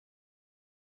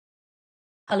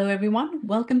Hello, everyone.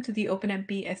 Welcome to the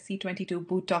OpenMP SC22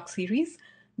 Boot Talk series.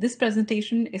 This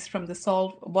presentation is from the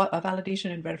SOLVE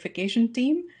Validation and Verification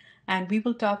team, and we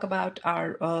will talk about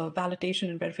our validation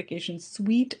and verification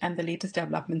suite and the latest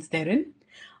developments therein.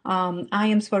 I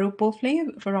am Swaroop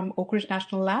Pofle from Oak Ridge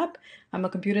National Lab. I'm a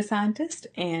computer scientist,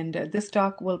 and this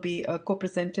talk will be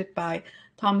co-presented by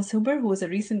Thomas Huber, who is a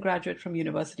recent graduate from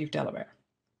University of Delaware.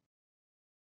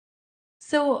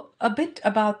 So a bit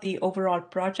about the overall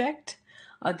project.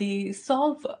 The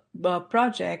SOLVE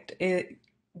project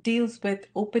deals with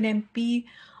OpenMP,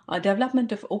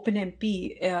 development of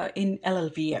OpenMP in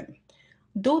LLVM.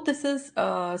 Though this is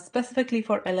specifically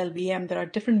for LLVM, there are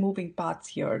different moving parts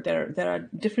here. There are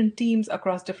different teams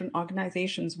across different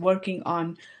organizations working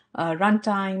on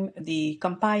runtime, the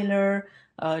compiler,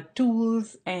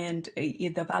 tools, and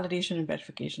the validation and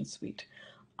verification suite.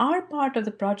 Our part of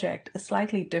the project is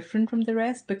slightly different from the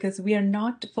rest because we are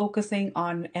not focusing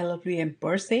on LLVM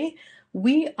per se.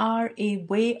 We are a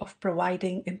way of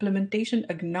providing implementation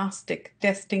agnostic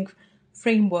testing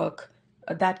framework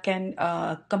that can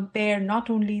compare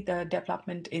not only the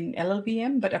development in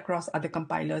LLVM, but across other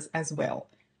compilers as well.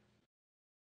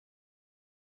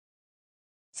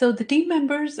 So the team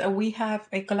members, we have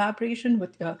a collaboration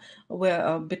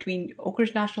between Oak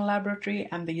Ridge National Laboratory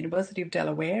and the University of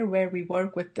Delaware, where we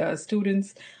work with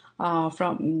students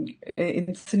from in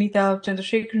Sunita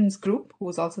Chandrasekharan's group, who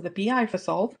is also the PI for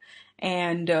SOLVE,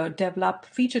 and develop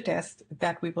feature tests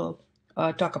that we will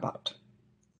talk about.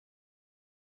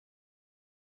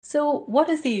 So what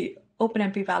is the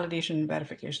OpenMP validation and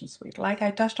verification suite? Like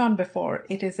I touched on before,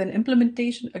 it is an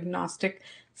implementation agnostic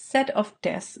set of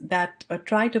tests that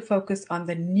try to focus on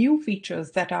the new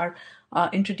features that are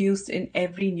introduced in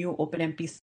every new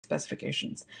OpenMP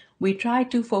specifications. We try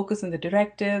to focus on the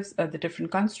directives, the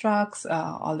different constructs,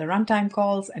 all the runtime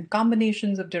calls, and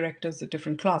combinations of directives of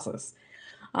different clauses.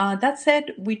 That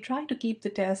said, we try to keep the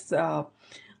tests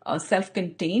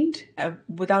self-contained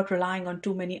without relying on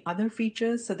too many other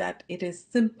features so that it is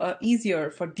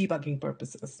easier for debugging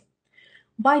purposes.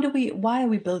 Why are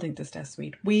we building this test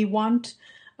suite?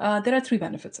 There are three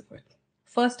benefits of it.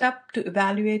 First up, to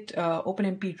evaluate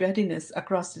OpenMP readiness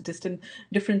across the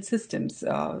different systems,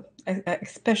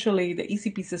 especially the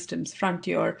ECP systems,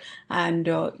 Frontier and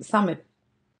Summit,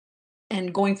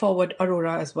 and going forward,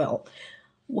 Aurora as well.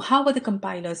 How are the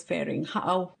compilers faring?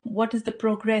 What is the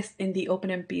progress in the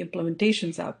OpenMP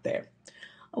implementations out there?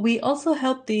 We also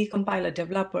help the compiler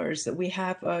developers. We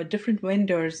have different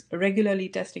vendors regularly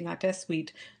testing our test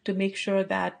suite to make sure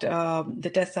that the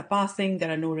tests are passing,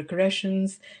 there are no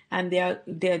regressions, and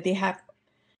they have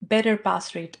better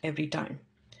pass rate every time.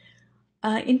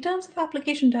 In terms of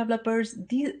application developers,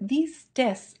 these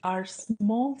tests are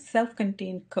small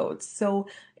self-contained codes. So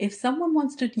if someone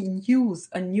wants to use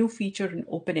a new feature in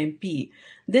OpenMP,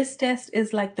 this test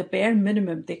is like the bare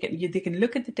minimum. They can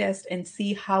look at the test and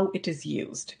see how it is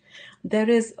used. There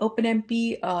is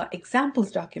OpenMP examples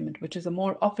document, which is a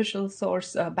more official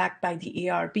source backed by the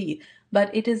ARB, but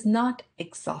it is not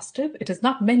exhaustive. It is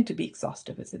not meant to be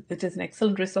exhaustive. It is an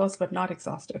excellent resource, but not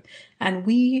exhaustive. And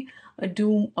we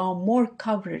do more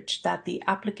coverage that the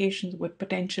applications would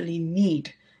potentially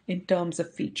need in terms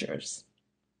of features.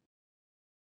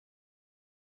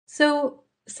 So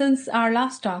since our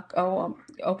last talk,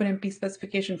 OpenMP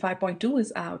specification 5.2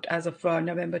 is out as of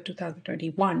November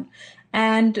 2021.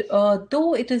 And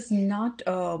though it is not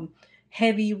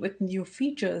heavy with new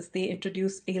features, they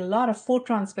introduce a lot of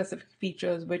Fortran-specific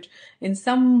features, which in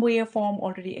some way or form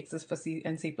already exist for C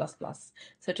and C++,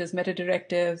 such as meta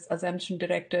directives, assumption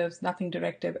directives, nothing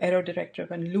directive, error directive,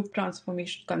 and loop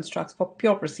transformation constructs for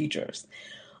pure procedures.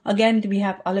 Again, we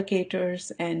have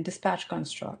allocators and dispatch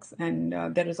constructs, and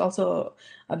there is also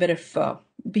a bit of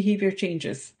behavior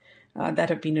changes that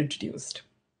have been introduced.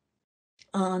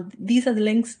 These are the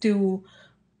links to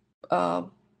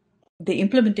the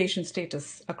implementation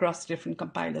status across different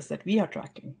compilers that we are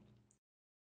tracking.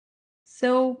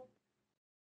 So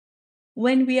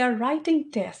when we are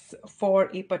writing tests for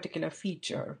a particular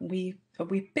feature, when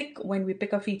we pick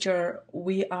a feature,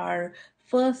 we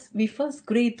first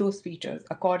grade those features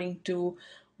according to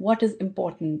what is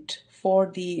important for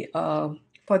the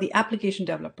application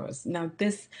developers. Now,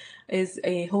 this is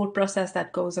a whole process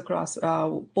that goes across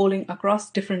polling across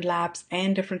different labs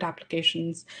and different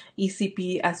applications,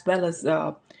 ECP as well as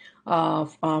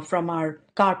from our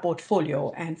car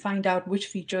portfolio, and find out which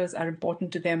features are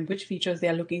important to them, which features they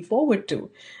are looking forward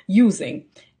to using.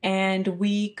 And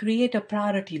we create a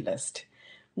priority list.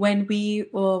 When we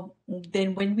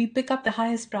pick up the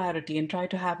highest priority and try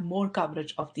to have more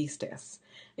coverage of these tests.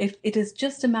 If it is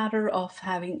just a matter of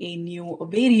having a new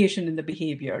variation in the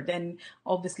behavior, then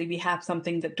obviously we have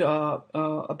something that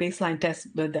a baseline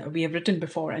test that we have written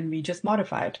before and we just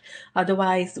modify it.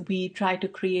 Otherwise, we try to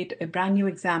create a brand new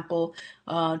example,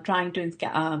 trying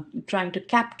to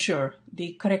capture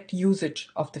the correct usage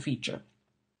of the feature.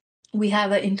 We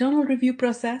have an internal review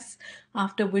process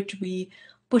after which we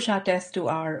push our test to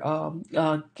our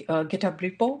GitHub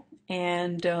repo,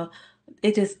 and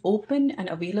it is open and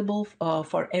available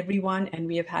for everyone. And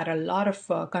we have had a lot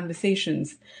of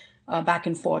conversations back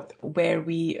and forth where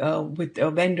we, with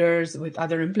vendors, with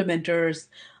other implementers,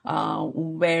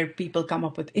 where people come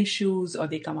up with issues or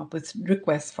they come up with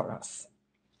requests for us.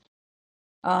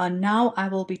 Now I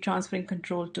will be transferring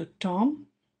control to Tom.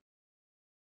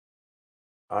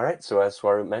 All right, so as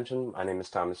Swaroop mentioned, my name is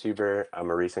Thomas Huber. I'm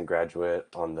a recent graduate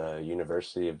on the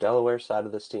University of Delaware side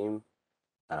of this team.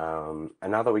 And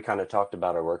now that we kind of talked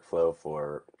about our workflow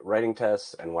for writing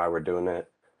tests and why we're doing it,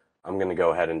 I'm going to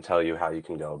go ahead and tell you how you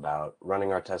can go about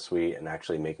running our test suite and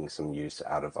actually making some use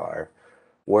out of our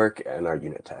work and our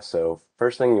unit tests. So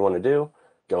first thing you want to do,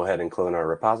 go ahead and clone our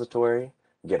repository.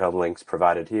 GitHub links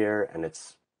provided here, and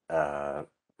it's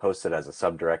posted as a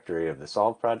subdirectory of the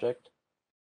SOLVE project.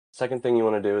 Second thing you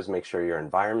want to do is make sure your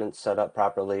environment's set up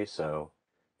properly. So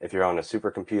if you're on a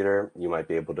supercomputer, you might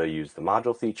be able to use the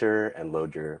module feature and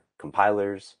load your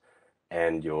compilers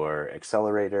and your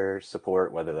accelerator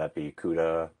support, whether that be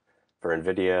CUDA for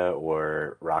NVIDIA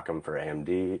or ROCm for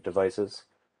AMD devices,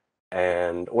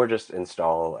 or just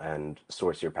install and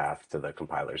source your path to the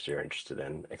compilers you're interested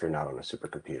in if you're not on a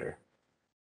supercomputer.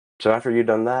 So after you've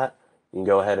done that, you can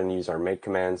go ahead and use our make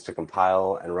commands to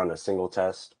compile and run a single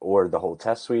test or the whole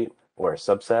test suite or a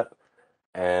subset.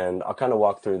 And I'll kind of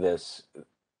walk through this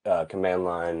command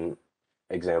line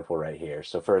example right here.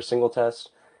 So for a single test,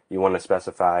 you want to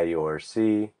specify your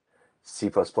C, C++,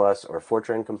 or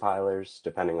Fortran compilers,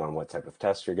 depending on what type of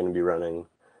test you're going to be running.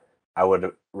 I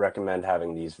would recommend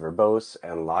having these verbose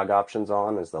and log options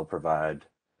on, as they'll provide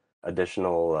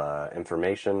additional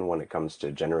information when it comes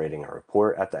to generating a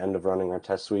report at the end of running our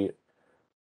test suite.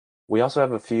 We also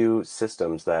have a few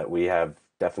systems that we have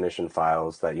definition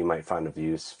files that you might find of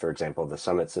use, for example, the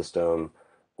Summit system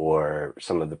or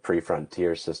some of the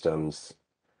pre-frontier systems,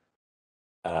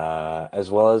 as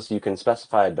well as you can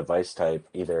specify a device type,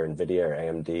 either NVIDIA or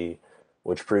AMD,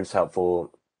 which proves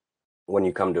helpful when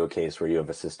you come to a case where you have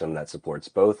a system that supports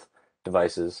both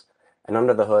devices. And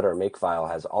under the hood, our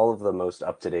makefile has all of the most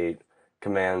up-to-date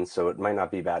commands, so it might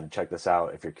not be bad to check this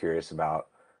out if you're curious about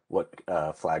what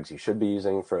flags you should be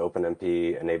using for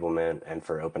OpenMP enablement and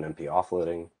for OpenMP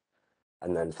offloading.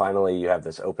 And then finally, you have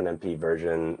this OpenMP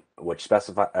version, which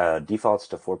defaults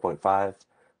to 4.5,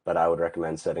 but I would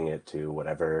recommend setting it to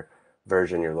whatever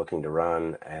version you're looking to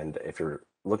run. And if you're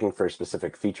looking for a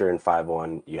specific feature in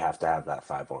 5.1, you have to have that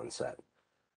 5.1 set.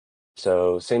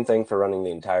 So same thing for running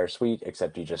the entire suite,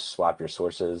 except you just swap your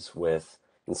sources with,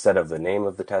 instead of the name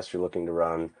of the test you're looking to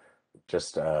run,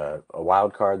 just a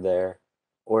wildcard there.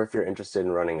 Or if you're interested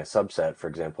in running a subset, for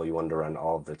example, you wanted to run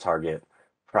all of the target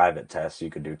private tests, you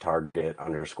could do target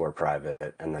underscore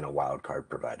private and then a wildcard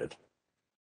provided.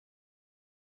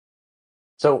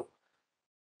 So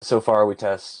far we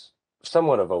test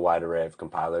somewhat of a wide array of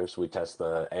compilers. We test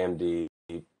the AMD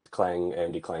Clang,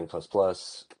 AMD Clang++,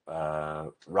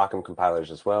 ROCm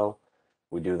compilers as well.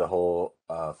 We do the whole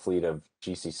fleet of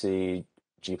GCC,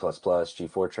 G++,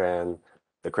 G4tran,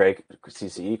 the Cray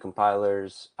CCE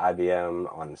compilers,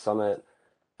 IBM on Summit,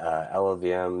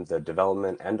 LLVM, the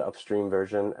development and upstream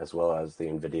version, as well as the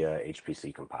NVIDIA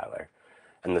HPC compiler.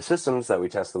 And the systems that we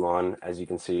test them on, as you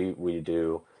can see, we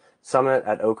do Summit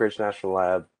at Oak Ridge National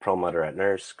Lab, Perlmutter at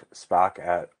NERSC, Spock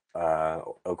at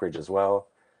Oak Ridge as well.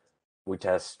 We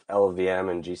test LLVM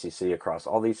and GCC across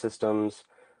all these systems,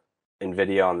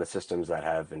 NVIDIA on the systems that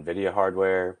have NVIDIA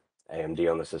hardware,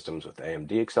 AMD on the systems with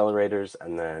AMD accelerators,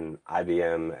 and then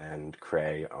IBM and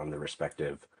Cray on the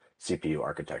respective CPU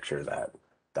architecture that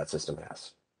that system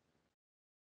has.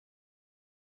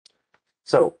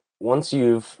 So once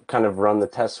you've kind of run the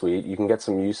test suite, you can get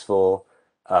some useful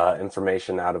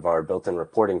information out of our built-in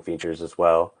reporting features as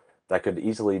well that could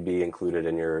easily be included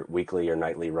in your weekly or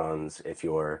nightly runs if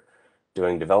you're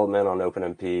doing development on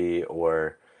OpenMP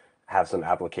or have some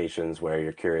applications where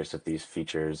you're curious if these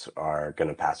features are going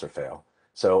to pass or fail.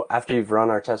 So after you've run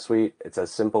our test suite, it's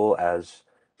as simple as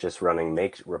just running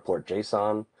make report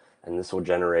JSON, and this will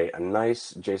generate a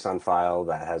nice JSON file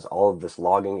that has all of this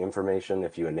logging information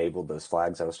if you enabled those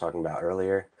flags I was talking about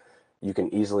earlier. You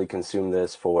can easily consume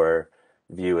this for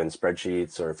view in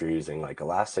spreadsheets, or if you're using like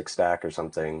Elasticstack or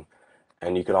something.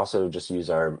 And you could also just use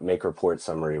our make report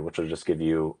summary, which will just give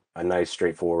you a nice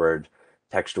straightforward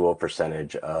textual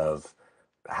percentage of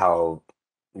how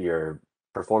your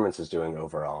performance is doing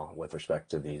overall with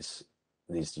respect to these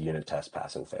unit test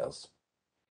pass and fails.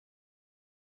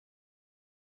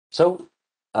 So,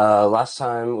 last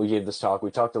time we gave this talk,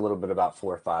 we talked a little bit about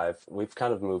 4.5. We've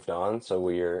kind of moved on, so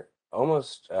we're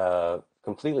almost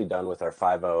completely done with our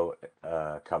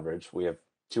 5.0 coverage. We have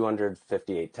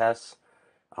 258 tests,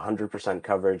 100%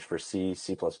 coverage for C,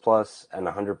 C++, and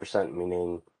 100%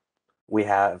 meaning we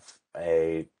have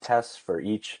a test for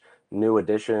each new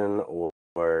addition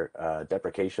or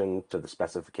deprecation to the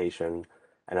specification,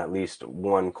 and at least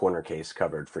one corner case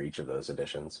covered for each of those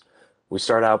additions. We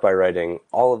start out by writing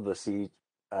all of the C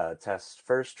tests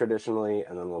first traditionally,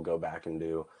 and then we'll go back and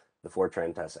do the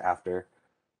Fortran tests after.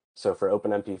 So for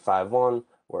OpenMP 5.1,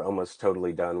 we're almost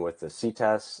totally done with the C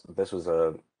tests. This was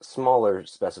a smaller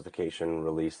specification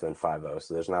release than 5.0,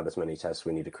 so there's not as many tests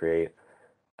we need to create.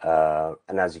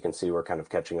 And as you can see, we're kind of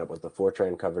catching up with the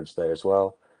Fortran coverage there as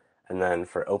well. And then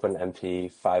for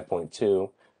OpenMP 5.2,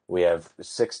 we have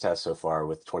 6 tests so far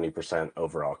with 20%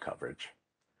 overall coverage.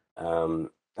 And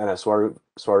as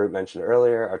Swaroop mentioned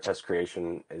earlier, our test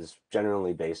creation is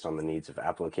generally based on the needs of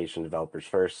application developers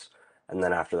first. And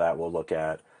then after that, we'll look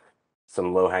at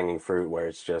some low-hanging fruit where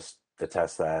it's just the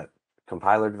tests that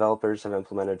compiler developers have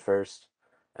implemented first.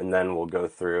 And then we'll go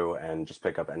through and just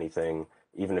pick up anything,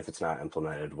 even if it's not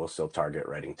implemented, we'll still target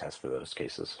writing tests for those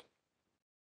cases.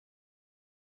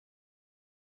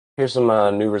 Here's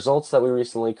some new results that we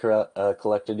recently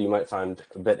collected you might find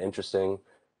a bit interesting.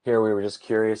 Here we were just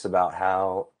curious about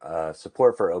how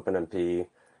support for OpenMP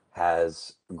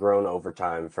has grown over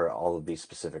time for all of these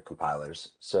specific compilers.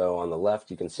 So on the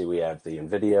left, you can see we have the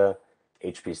NVIDIA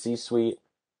HPC suite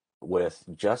with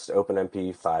just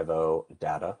OpenMP 5.0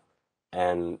 data.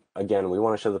 And again, we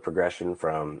want to show the progression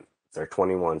from their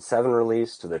 21.7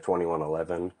 release to their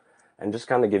 21.11 and just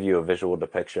kind of give you a visual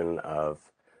depiction of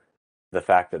the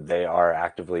fact that they are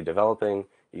actively developing.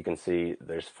 You can see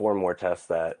there's 4 more tests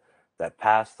that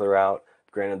pass throughout.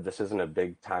 Granted, this isn't a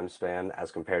big time span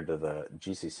as compared to the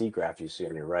GCC graph you see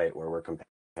on your right, where we're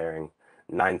comparing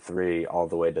 9.3 all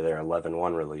the way to their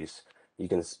 11.1 release. You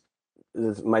can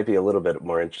this might be a little bit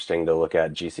more interesting to look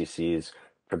at GCC's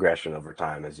progression over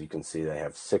time. As you can see, they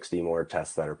have 60 more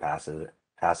tests that are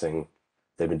passing.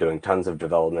 They've been doing tons of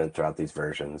development throughout these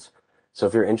versions. So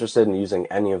if you're interested in using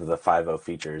any of the 5.0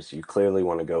 features, you clearly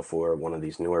want to go for one of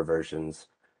these newer versions.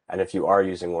 And if you are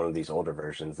using one of these older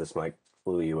versions, this might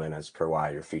clue you in as per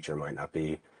why your feature might not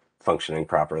be functioning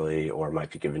properly or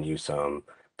might be giving you some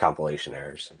compilation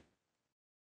errors.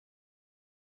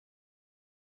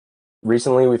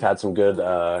 Recently, we've had some good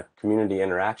community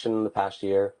interaction in the past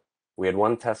year. We had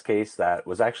one test case that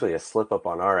was actually a slip up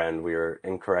on our end. We were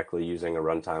incorrectly using a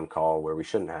runtime call where we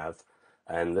shouldn't have.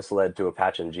 And this led to a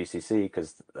patch in GCC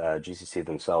because GCC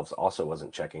themselves also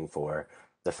wasn't checking for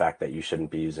the fact that you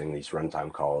shouldn't be using these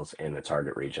runtime calls in a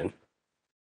target region.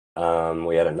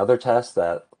 We had another test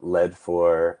that led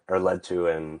to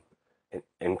an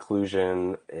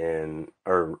inclusion in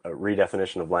or a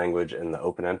redefinition of language in the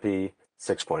OpenMP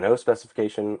 6.0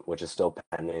 specification, which is still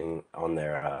pending on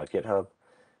their GitHub.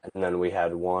 And then we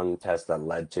had one test that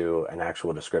led to an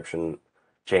actual description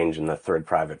change in the thread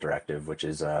private directive, which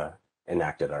is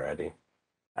enacted already.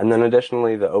 And then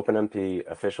additionally, the OpenMP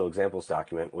official examples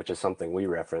document, which is something we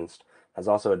referenced, has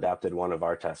also adapted one of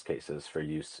our test cases for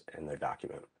use in their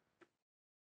document.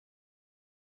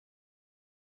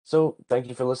 So thank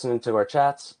you for listening to our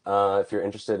chats. If you're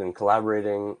interested in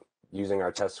collaborating using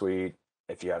our test suite,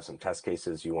 if you have some test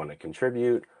cases you want to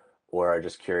contribute, or are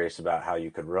just curious about how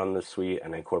you could run the suite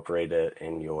and incorporate it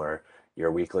in your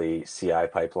weekly CI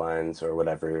pipelines or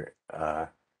whatever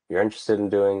you're interested in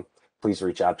doing, please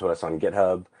reach out to us on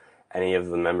GitHub. Any of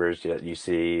the members that you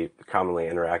see commonly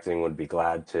interacting would be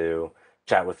glad to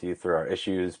chat with you through our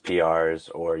issues, PRs,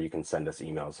 or you can send us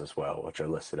emails as well, which are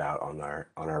listed out on our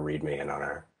README and on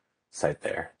our site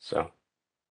there. So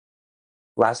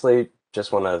lastly,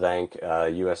 just want to thank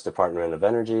U.S. Department of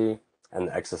Energy and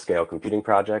the Exascale Computing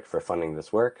Project for funding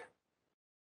this work.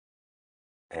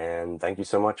 And thank you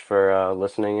so much for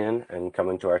listening in and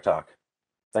coming to our talk.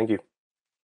 Thank you.